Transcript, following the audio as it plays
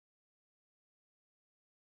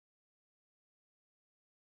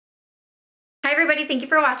everybody, thank you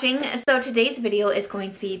for watching. So today's video is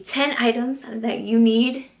going to be 10 items that you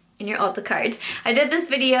need in your Ulta cart. I did this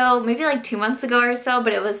video maybe like 2 months ago or so,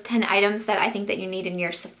 but it was 10 items that I think that you need in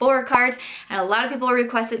your Sephora cart, and a lot of people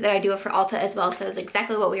requested that I do it for Ulta as well, so that's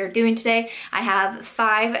exactly what we are doing today. I have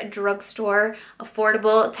 5 drugstore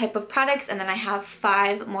affordable type of products, and then I have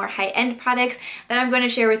 5 more high-end products that I'm going to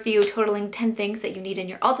share with you, totaling 10 things that you need in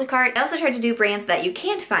your Ulta cart. I also tried to do brands that you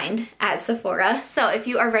can't find at Sephora, so if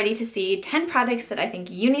you are ready to see 10 products that I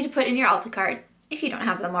think you need to put in your Ulta cart, if you don't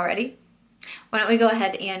have them already, why don't we go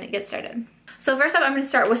ahead and get started. So first up, I'm going to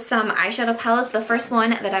start with some eyeshadow palettes. The first one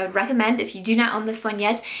that I would recommend, if you do not own this one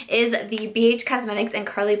yet, is the BH Cosmetics and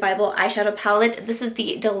Carli Bybel eyeshadow palette. This is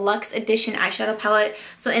the deluxe edition eyeshadow palette.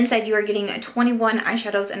 So inside you are getting 21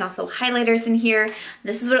 eyeshadows and also highlighters in here.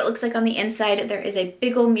 This is what it looks like on the inside. There is a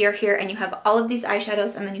big old mirror here, and you have all of these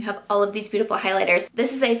eyeshadows, and then you have all of these beautiful highlighters.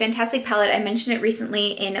 This is a fantastic palette. I mentioned it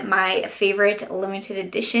recently in my favorite limited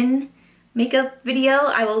edition makeup video.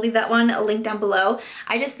 I will leave that one linked down below.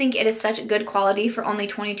 I just think it is such good quality for only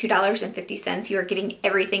 $22.50. You are getting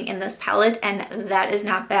everything in this palette, and that is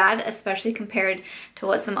not bad, especially compared to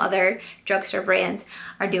what some other drugstore brands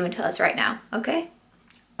are doing to us right now, okay?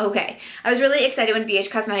 Okay, I was really excited when BH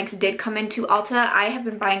Cosmetics did come into Ulta. I have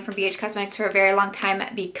been buying from BH Cosmetics for a very long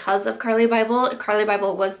time because of Carli Bybel. Carli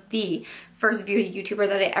Bybel was the first beauty YouTuber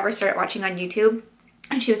that I ever started watching on YouTube.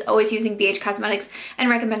 And she was always using BH Cosmetics and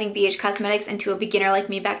recommending BH Cosmetics, and to a beginner like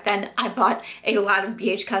me back then, I bought a lot of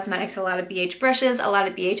BH Cosmetics, a lot of BH brushes, a lot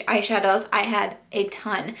of BH eyeshadows. I had a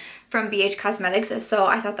ton from BH Cosmetics, so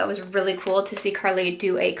I thought that was really cool to see Carli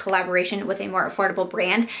do a collaboration with a more affordable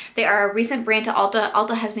brand. They are a recent brand to Ulta.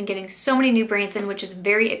 Ulta has been getting so many new brands in, which is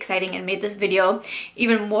very exciting and made this video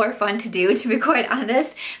even more fun to do, to be quite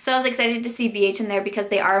honest. So I was excited to see BH in there because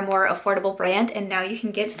they are a more affordable brand, and now you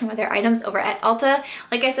can get some of their items over at Ulta.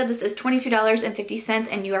 Like I said, this is $22.50,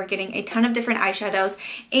 and you are getting a ton of different eyeshadows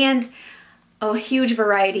and a huge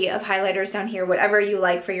variety of highlighters down here. Whatever you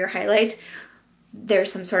like for your highlight,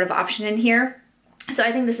 there's some sort of option in here. So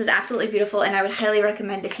I think this is absolutely beautiful, and I would highly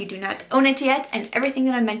recommend if you do not own it yet, and everything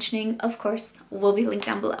that I'm mentioning, of course, will be linked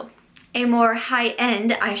down below. A more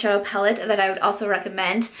high-end eyeshadow palette that I would also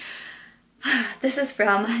recommend, this is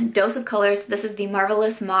from Dose of Colors. This is the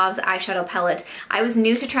Marvelous Mauves eyeshadow palette. I was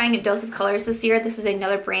new to trying Dose of Colors this year. This is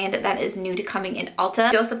another brand that is new to coming in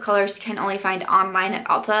Ulta. Dose of Colors you can only find online at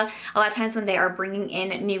Ulta. A lot of times when they are bringing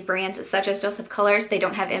in new brands such as Dose of Colors, they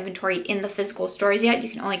don't have inventory in the physical stores yet. You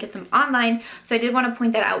can only get them online. So I did want to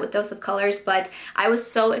point that out with Dose of Colors, but I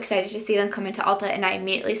was so excited to see them come into Ulta, and I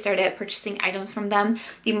immediately started purchasing items from them.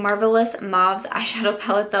 The Marvelous Mauves eyeshadow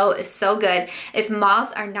palette though is so good. If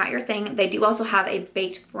mauves are not your thing, they do also have a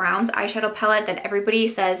Baked Browns eyeshadow palette that everybody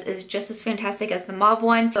says is just as fantastic as the mauve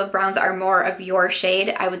one. So if browns are more of your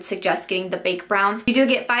shade, I would suggest getting the Baked Browns. You do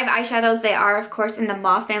get 5 eyeshadows. They are of course in the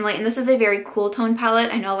mauve family, and this is a very cool tone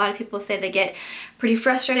palette. I know a lot of people say they get pretty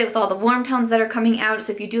frustrated with all the warm tones that are coming out,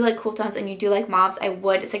 so if you do like cool tones and you do like mauves, I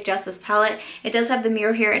would suggest this palette. It does have the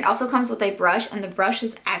mirror here. It also comes with a brush, and the brush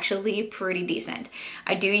is actually pretty decent.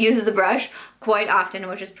 I do use the brush quite often,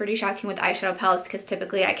 which is pretty shocking with eyeshadow palettes because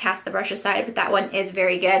typically I cast the brush aside, but that one is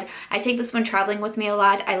very good. I take this one traveling with me a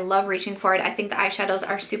lot. I love reaching for it. I think the eyeshadows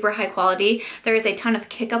are super high quality. There is a ton of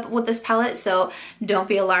kick up with this palette, so don't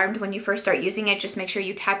be alarmed when you first start using it. Just make sure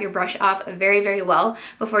you tap your brush off very, very well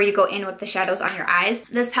before you go in with the shadows on your eyes.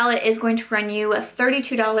 This palette is going to run you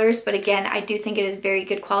 $32, but again, I do think it is very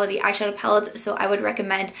good quality eyeshadow palettes, so I would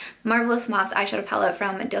recommend Marvelous Mauves eyeshadow palette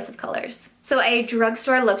from Dose of Colors. So a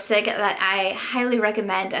drugstore lipstick that I highly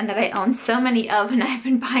recommend and that I own so many of and I've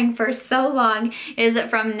been buying for so long is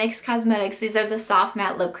from NYX Cosmetics. These are the soft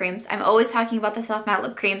matte lip creams. I'm always talking about the soft matte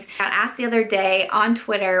lip creams. I got asked the other day on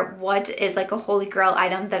Twitter what is like a holy grail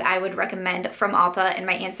item that I would recommend from Ulta, and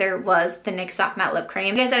my answer was the NYX soft matte lip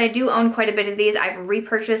cream. Like I said, I do own quite a bit of these. I've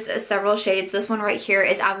repurchased several shades. This one right here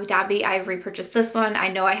is Abu Dhabi. I've repurchased this one. I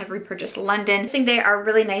know I have repurchased London. I think they are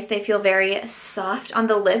really nice. They feel very soft on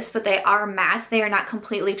the lips, but they are matte. They are not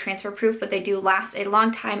completely transfer proof, but they do last a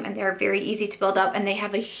long time, and they're very easy to build up, and they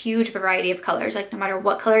have a huge variety of colors. Like no matter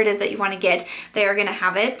what color it is that you want to get, they are going to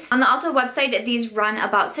have it. On the Ulta website, these run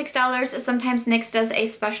about $6. Sometimes NYX does a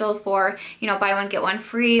special for, you know, buy one get one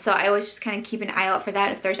free, so I always just kind of keep an eye out for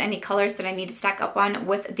that if there's any colors that I need to stack up on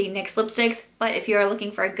with the NYX lipsticks. But if you're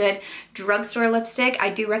looking for a good drugstore lipstick,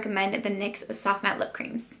 I do recommend the NYX soft matte lip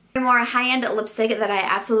creams. A more high-end lipstick that I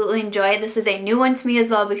absolutely enjoy. This is a new one to me as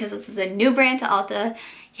well because this is a new brand to Ulta.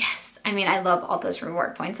 Yes, I mean, I love Ulta's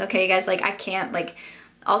reward points, okay guys? Like I can't, like,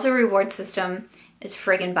 Ulta reward system is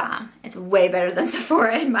friggin' bomb. It's way better than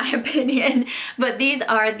Sephora in my opinion. But these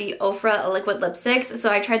are the Ofra liquid lipsticks. So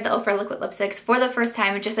I tried the Ofra liquid lipsticks for the first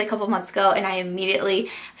time just a couple months ago and I immediately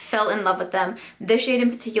fell in love with them. This shade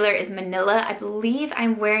in particular is Manila. I believe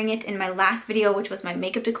I'm wearing it in my last video, which was my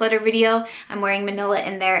makeup declutter video. I'm wearing Manila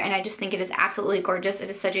in there and I just think it is absolutely gorgeous. It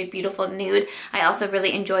is such a beautiful nude. I also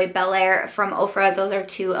really enjoy Bel Air from Ofra. Those are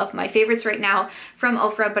two of my favorites right now from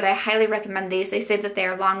Ofra, but I highly recommend these. They say that they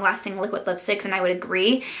are long-lasting liquid lipsticks and I would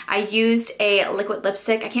agree. I used a liquid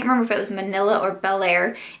lipstick, I can't remember if it was Manila or Bel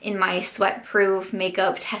Air, in my sweat proof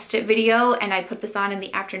makeup test it video, and I put this on in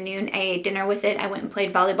the afternoon. I ate dinner with it. I went and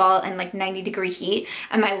played volleyball in like 90-degree heat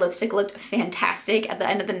and my lipstick looked fantastic at the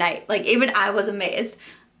end of the night. Like even I was amazed.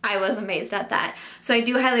 I was amazed at that. So I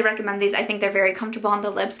do highly recommend these. I think they're very comfortable on the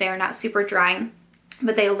lips. They are not super drying,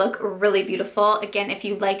 but they look really beautiful. Again, if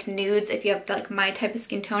you like nudes, if you have like my type of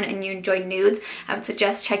skin tone and you enjoy nudes, I would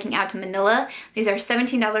suggest checking out Manila. These are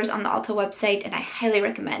 $17 on the Ulta website and I highly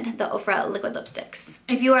recommend the Ofra liquid lipsticks.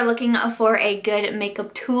 If you are looking for a good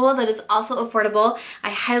makeup tool that is also affordable, I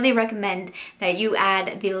highly recommend that you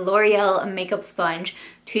add the L'Oreal makeup sponge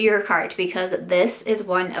to your cart because this is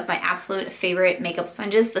one of my absolute favorite makeup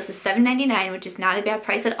sponges. This is $7.99, which is not a bad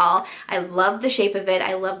price at all. I love the shape of it.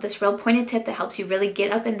 I love this real pointed tip that helps you really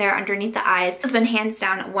get up in there underneath the eyes. This has been hands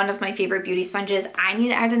down one of my favorite beauty sponges. I need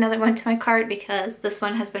to add another one to my cart because this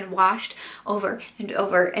one has been washed over and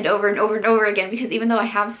over and over and over and over again, because even though I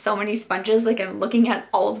have so many sponges, like I'm looking at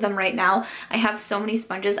all of them right now, I have so many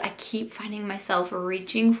sponges, I keep finding myself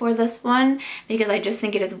reaching for this one because I just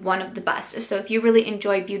think it is one of the best. So if you really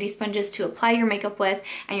enjoy beauty sponges to apply your makeup with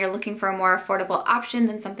and you're looking for a more affordable option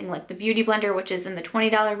than something like the Beauty Blender, which is in the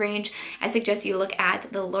 $20 range, I suggest you look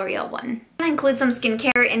at the L'Oreal one. I include some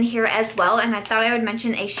skincare in here as well, and I thought I would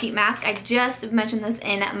mention a sheet mask. I just mentioned this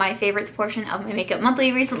in my favorites portion of my Makeup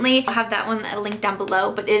Monthly recently. I'll have that one linked down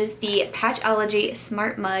below, but it is the Patchology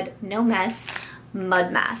Smart Mud No Mess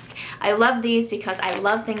mud mask. I love these because I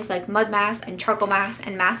love things like mud masks and charcoal masks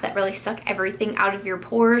and masks that really suck everything out of your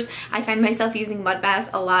pores. I find myself using mud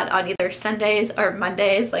masks a lot on either Sundays or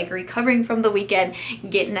Mondays, like recovering from the weekend,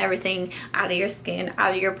 getting everything out of your skin,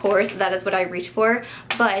 out of your pores. That is what I reach for.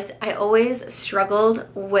 But I always struggled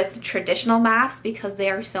with traditional masks because they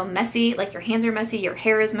are so messy. Like your hands are messy, your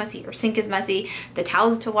hair is messy, your sink is messy, the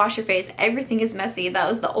towels to wash your face, everything is messy. That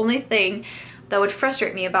was the only thing that would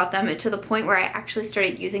frustrate me about them, to the point where I actually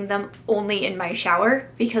started using them only in my shower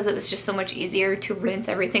because it was just so much easier to rinse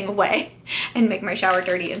everything away and make my shower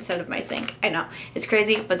dirty instead of my sink. I know, it's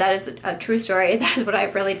crazy, but that is a true story. That is what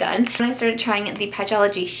I've really done. When I started trying the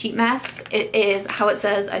Patchology sheet masks, it is how it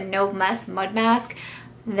says, a no mess mud mask.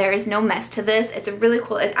 There is no mess to this. It's a really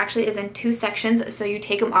cool, it actually is in 2 sections, so you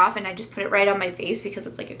take them off and I just put it right on my face because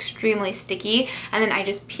it's like extremely sticky, and then I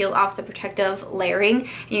just peel off the protective layering,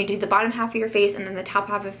 and you do the bottom half of your face and then the top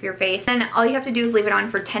half of your face. Then all you have to do is leave it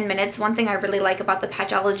on for 10 minutes. One thing I really like about the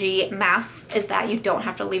Patchology masks is that you don't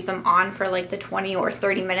have to leave them on for like the 20 or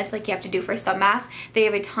 30 minutes like you have to do for some masks. They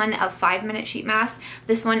have a ton of 5-minute sheet masks.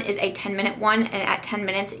 This one is a 10-minute one, and at 10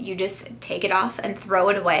 minutes you just take it off and throw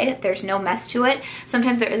it away. There's no mess to it.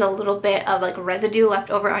 Sometimes there is a little bit of like residue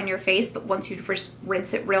left over on your face, but once you first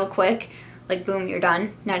rinse it real quick, like boom, you're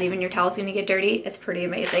done. Not even your towel's gonna get dirty. It's pretty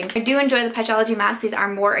amazing. I do enjoy the Patchology masks. These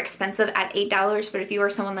are more expensive at $8, but if you are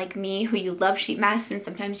someone like me who you love sheet masks and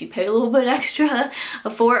sometimes you pay a little bit extra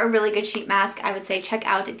for a really good sheet mask, I would say check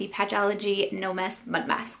out the Patchology No Mess Mud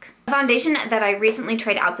Mask. A foundation that I recently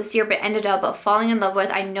tried out this year but ended up falling in love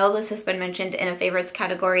with. I know this has been mentioned in a favorites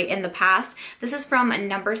category in the past. This is from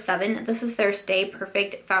No. 7. This is their Stay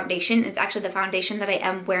Perfect foundation. It's actually the foundation that I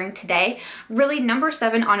am wearing today. Really, No.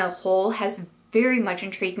 7 on a whole has very much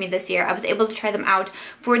intrigued me this year. I was able to try them out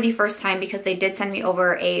for the first time because they did send me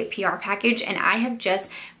over a PR package, and I have just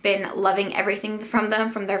been loving everything from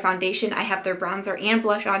them, from their foundation. I have their bronzer and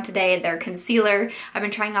blush on today, their concealer. I've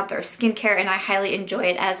been trying out their skincare and I highly enjoy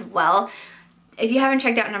it as well. If you haven't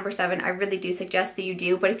checked out No. 7, I really do suggest that you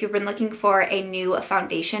do, but if you've been looking for a new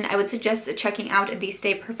foundation, I would suggest checking out the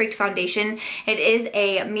Stay Perfect foundation. It is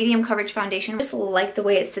a medium coverage foundation. I just like the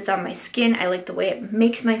way it sits on my skin. I like the way it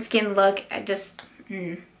makes my skin look. I just,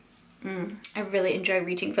 I really enjoy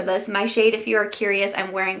reaching for this. My shade, if you are curious,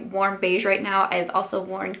 I'm wearing warm beige right now. I've also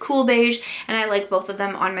worn cool beige, and I like both of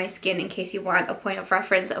them on my skin in case you want a point of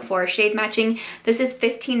reference for shade matching. This is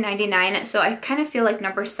 $15.99, so I kind of feel like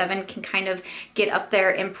No. 7 can kind of get up there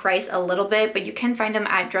in price a little bit, but you can find them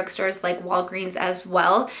at drugstores like Walgreens as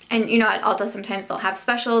well. And you know, at Ulta sometimes they'll have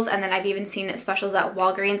specials, and then I've even seen specials at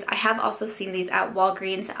Walgreens. I have also seen these at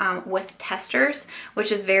Walgreens with testers,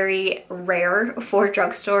 which is very rare for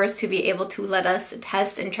drugstores to be able to let us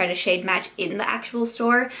test and try to shade match in the actual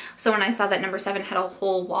store. So when I saw that number 7 had a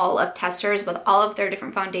whole wall of testers with all of their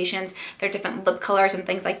different foundations, their different lip colors and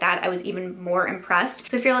things like that, I was even more impressed.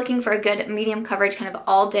 So if you're looking for a good medium coverage kind of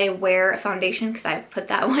all day wear foundation, because I've put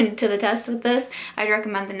that one to the test with this, I'd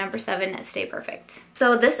recommend the number 7 Stay Perfect.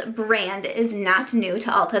 So this brand is not new to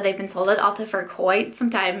Ulta. They've been sold at Ulta for quite some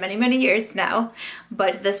time, many years now,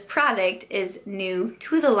 but this product is new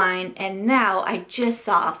to the line, and now I just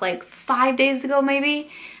saw like 5 days ago maybe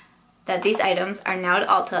that these items are now at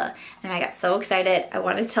Ulta, and I got so excited. I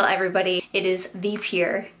wanted to tell everybody it is the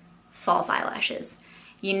Pur false eyelashes.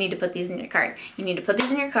 You need to put these in your cart. You need to put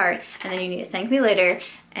these in your cart, and then you need to thank me later,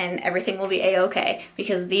 and everything will be a-okay,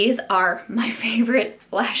 because these are my favorite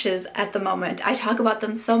lashes at the moment. I talk about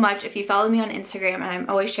them so much. If you follow me on Instagram, and I'm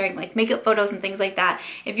always sharing like makeup photos and things like that,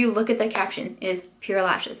 if you look at the caption, it is Pur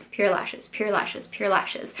Lashes, Pur Lashes, Pur Lashes, Pur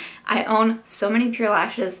Lashes. I own so many Pur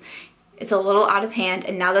Lashes. It's a little out of hand,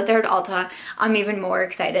 and now that they're at Ulta, I'm even more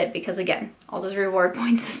excited because, again, Ulta's reward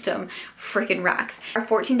point system freaking rocks. Are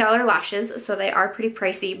 $14 lashes, so they are pretty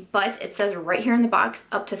pricey, but it says right here in the box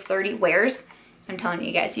up to 30 wears. I'm telling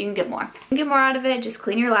you guys, you can get more. You can get more out of it. Just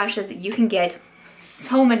clean your lashes. You can get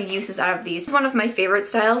so many uses out of these. It's one of my favorite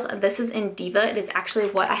styles. This is in Diva. It is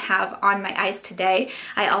actually what I have on my eyes today.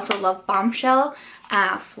 I also love Bombshell.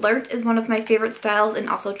 Flirt is one of my favorite styles, and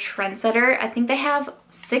also Trendsetter. I think they have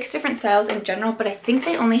 6 different styles in general, but I think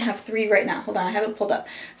they only have 3 right now. Hold on, I have it pulled up.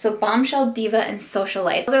 So Bombshell, Diva, and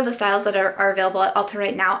Socialite. Those are the styles that are available at Ulta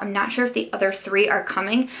right now. I'm not sure if the other 3 are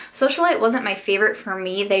coming. Socialite wasn't my favorite for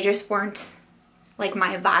me. They just weren't like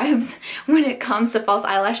my vibes. When it comes to false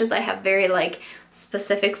eyelashes, I have very like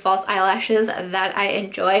specific false eyelashes that I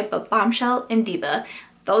enjoy, but Bombshell and Diva,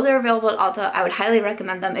 those are available at Ulta. I would highly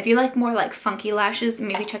recommend them. If you like more like funky lashes,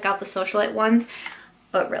 maybe check out the Socialite ones.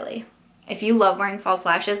 But really, if you love wearing false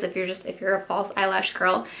lashes, if you're a false eyelash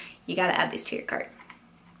girl, you gotta add these to your cart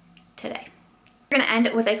today. We're gonna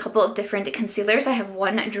end with a couple of different concealers. I have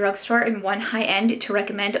one drugstore and one high-end to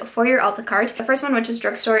recommend for your Ulta cart. The first one, which is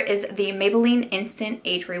drugstore, is the Maybelline Instant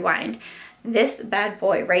Age Rewind. This bad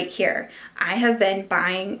boy right here, I have been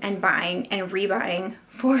buying and rebuying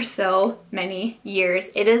for so many years.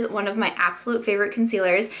 It is one of my absolute favorite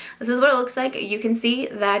concealers. This is what it looks like. You can see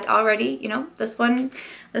that already, you know, this one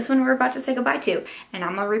we're about to say goodbye to, and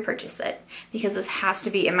I'm gonna repurchase it because this has to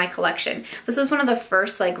be in my collection. This was one of the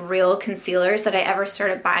first like real concealers that I ever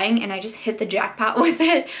started buying, and I just hit the jackpot with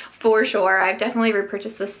it for sure. I've definitely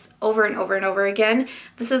repurchased this over and over again.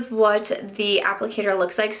 This is what the applicator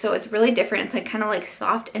looks like, so it's really different. It's like kind of like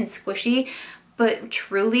soft and squishy, but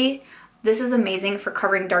truly, this is amazing for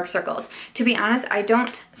covering dark circles. To be honest, I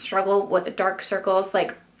don't struggle with dark circles.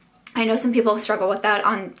 Like, I know some people struggle with that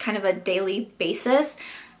on kind of a daily basis.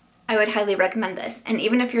 I would highly recommend this. And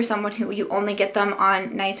even if you're someone who you only get them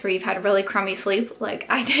on nights where you've had really crummy sleep, like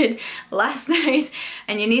I did last night,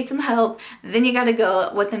 and you need some help, then you gotta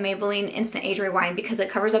go with the Maybelline Instant Age Rewind because it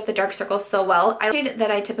covers up the dark circles so well. The shade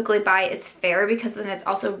that I typically buy is Fair because then it's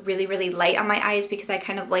also really light on my eyes because I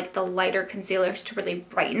kind of like the lighter concealers to really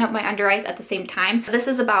brighten up my under eyes at the same time. This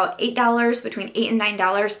is about $8, between $8 and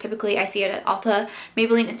 $9. Typically I see it at Ulta.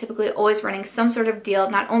 Maybelline is typically always running some sort of deal,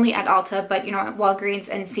 not only at Ulta, but you know, at Walgreens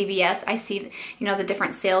and CVS. I see, you know, the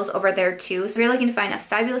different sales over there too. So if you're looking to find a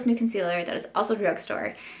fabulous new concealer that is also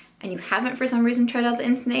drugstore and you haven't for some reason tried out the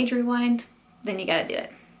Instant Age Rewind, then you gotta do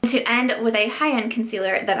it. To end with a high-end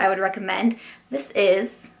concealer that I would recommend, this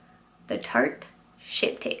is the Tarte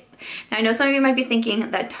Shape Tape. Now I know some of you might be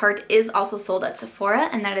thinking that Tarte is also sold at Sephora,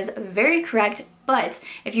 and that is very correct. But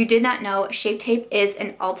if you did not know, Shape Tape is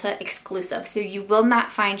an Ulta exclusive, so you will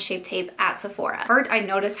not find Shape Tape at Sephora. Tarte, I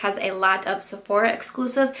noticed, has a lot of Sephora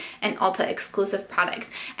exclusive and Ulta exclusive products,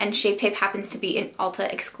 and Shape Tape happens to be an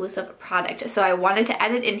Ulta exclusive product. So I wanted to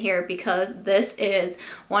add it in here because this is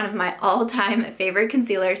one of my all-time favorite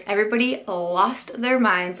concealers. Everybody lost their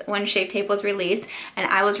minds when Shape Tape was released, and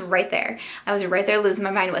I was right there. I was right there losing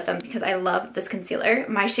my mind with them because I love this concealer.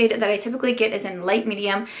 My shade that I typically get is in light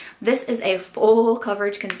medium. This is a full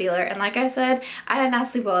coverage concealer, and like I said, I did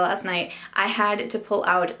not sleep well last night. I had to pull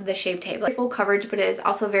out the Shape Tape. Like, full coverage, but it is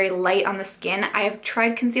also very light on the skin. I have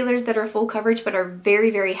tried concealers that are full coverage but are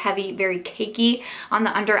very heavy, very cakey on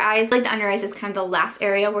the under eyes. Like, the under eyes is kind of the last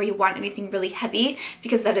area where you want anything really heavy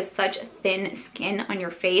because that is such thin skin on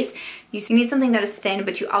your face. You need something that is thin,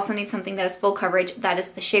 but you also need something that is full coverage. That is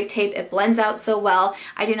the Shape Tape. It blends out so well.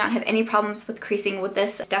 I do not have any problems with creasing with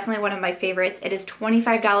this. It's definitely one of my favorites. It is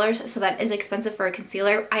 $25, so that is expensive for a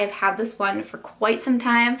concealer. I have had this one for quite some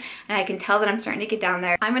time, and I can tell that I'm starting to get down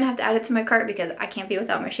there. I'm gonna have to add it to my cart because I can't be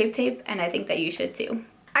without my Shape Tape, and I think that you should too.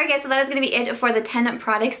 Alright guys, so that is going to be it for the 10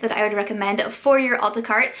 products that I would recommend for your Ulta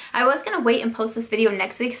cart. I was going to wait and post this video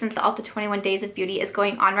next week since the Ulta 21 Days of Beauty is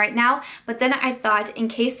going on right now, but then I thought in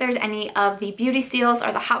case there's any of the beauty steals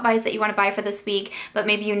or the hot buys that you want to buy for this week, but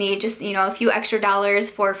maybe you need just, you know, a few extra dollars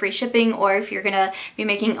for free shipping, or if you're going to be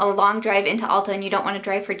making a long drive into Ulta and you don't want to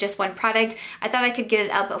drive for just one product, I thought I could get it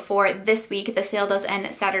up for this week. The sale does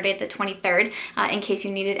end Saturday the 23rd, in case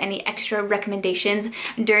you needed any extra recommendations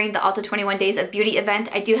during the Ulta 21 Days of Beauty event.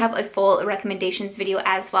 I do have a full recommendations video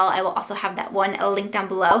as well. I will also have that one linked down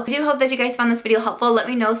below. I do hope that you guys found this video helpful. Let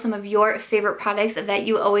me know some of your favorite products that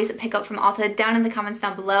you always pick up from Ulta down in the comments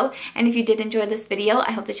down below. And if you did enjoy this video,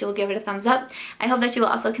 I hope that you will give it a thumbs up. I hope that you will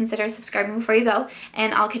also consider subscribing before you go.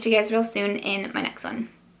 And I'll catch you guys real soon in my next one.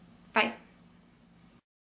 Bye.